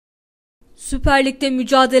Süper Lig'de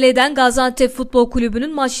mücadele eden Gaziantep Futbol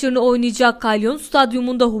Kulübü'nün maçlarını oynayacak Kalyon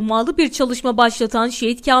Stadyumu'nda hummalı bir çalışma başlatan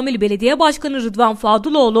Şehitkamil Belediye Başkanı Rıdvan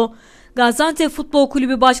Fadiloğlu, Gaziantep Futbol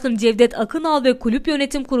Kulübü Başkanı Cevdet Akınal ve Kulüp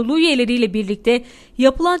Yönetim Kurulu Üyeleri ile birlikte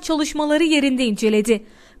yapılan çalışmaları yerinde inceledi.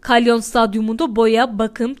 Kalyon Stadyumu'nda boya,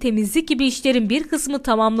 bakım, temizlik gibi işlerin bir kısmı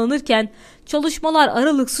tamamlanırken çalışmalar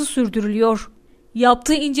aralıksız sürdürülüyor.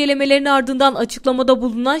 Yaptığı incelemelerin ardından açıklamada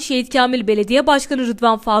bulunan Şehitkamil Belediye Başkanı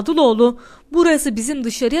Rıdvan Fadıloğlu, "Burası bizim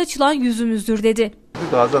dışarıya açılan yüzümüzdür" dedi.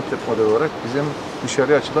 Gaziantep modeli olarak bizim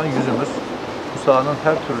dışarıya açılan yüzümüz. Bu sahanın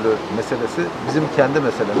her türlü meselesi bizim kendi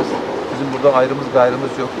meselemiz. Bizim burada ayrımız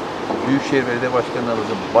gayrımız yok. Büyükşehir Belediye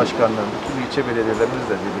Başkanlarımızın, başkanlarının, tüm ilçe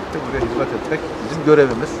belediyelerimizle birlikte buraya hizmet etmek bizim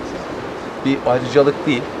görevimiz. Bir ayrıcalık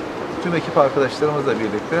değil. Tüm ekip arkadaşlarımızla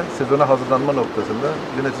birlikte sezona hazırlanma noktasında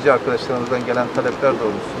yönetici arkadaşlarımızdan gelen talepler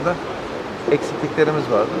doğrultusunda eksikliklerimiz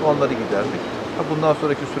vardı. Onları giderdik. Bundan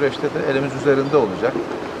sonraki süreçte de elimiz üzerinde olacak.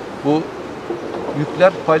 Bu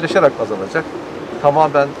yükler paylaşarak azalacak.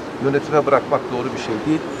 Tamamen yönetime bırakmak doğru bir şey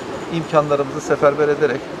değil. İmkanlarımızı seferber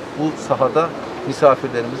ederek bu sahada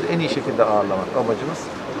misafirlerimizi en iyi şekilde ağırlamak amacımız.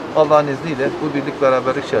 Allah'ın izniyle bu birlik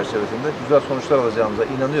beraberlik çerçevesinde güzel sonuçlar alacağımıza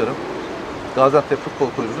inanıyorum. Gaziantep Futbol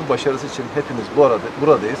Kulübü'nün başarısı için hepimiz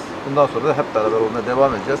buradayız. Bundan sonra da hep beraber olmaya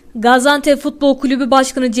devam edeceğiz. Gaziantep Futbol Kulübü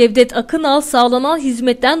Başkanı Cevdet Akınal sağlanan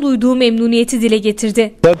hizmetten duyduğu memnuniyeti dile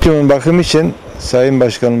getirdi. Stadyumun bakımı için Sayın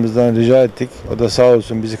Başkanımızdan rica ettik. O da sağ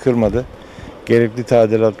olsun bizi kırmadı. Gerekli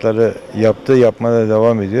tadilatları yaptı, yapmaya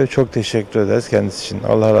devam ediyor. Çok teşekkür ederiz kendisi için.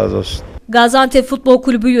 Allah razı olsun. Gaziantep Futbol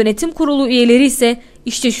Kulübü Yönetim Kurulu Üyeleri ise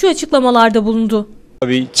işte şu açıklamalarda bulundu.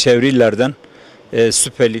 Tabii çevre illerden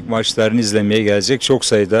Süper Lig maçlarını izlemeye gelecek çok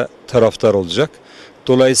sayıda taraftar olacak.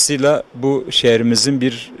 Dolayısıyla bu şehrimizin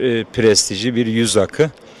bir prestiji, bir yüz akı.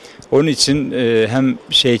 Onun için hem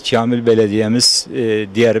Şehitkamil Belediye'miz,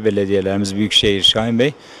 diğer belediyelerimiz, Büyükşehir Şahin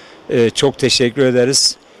Bey çok teşekkür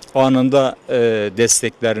ederiz. Anında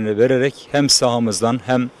desteklerini vererek hem sahamızdan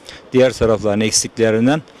hem diğer tarafların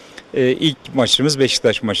eksiklerinden ilk maçımız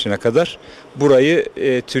Beşiktaş maçına kadar burayı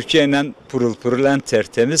Türkiye'nin en pırıl pırıl en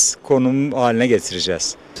tertemiz konum haline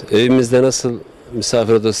getireceğiz. Evimizde nasıl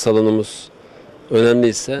misafir odası salonumuz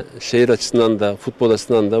önemliyse şehir açısından da futbol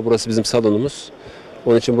açısından da burası bizim salonumuz.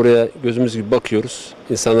 Onun için buraya gözümüz gibi bakıyoruz.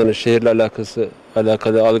 İnsanların şehirle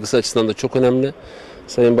alakalı algısı açısından da çok önemli.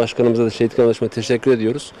 Sayın Başkanımıza da Şehitkamil'e teşekkür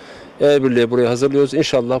ediyoruz. Birliğe burayı hazırlıyoruz.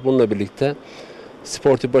 İnşallah bununla birlikte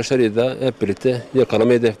sportif başarıyı da hep birlikte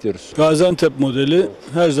yakalamayı hedefliyoruz. Gaziantep modeli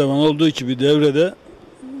her zaman olduğu gibi devrede,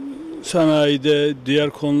 sanayide, diğer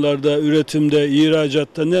konularda, üretimde,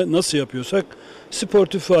 ihracatta nasıl yapıyorsak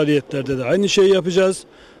sportif faaliyetlerde de aynı şeyi yapacağız.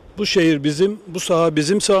 Bu şehir bizim, bu saha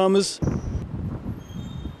bizim sahamız.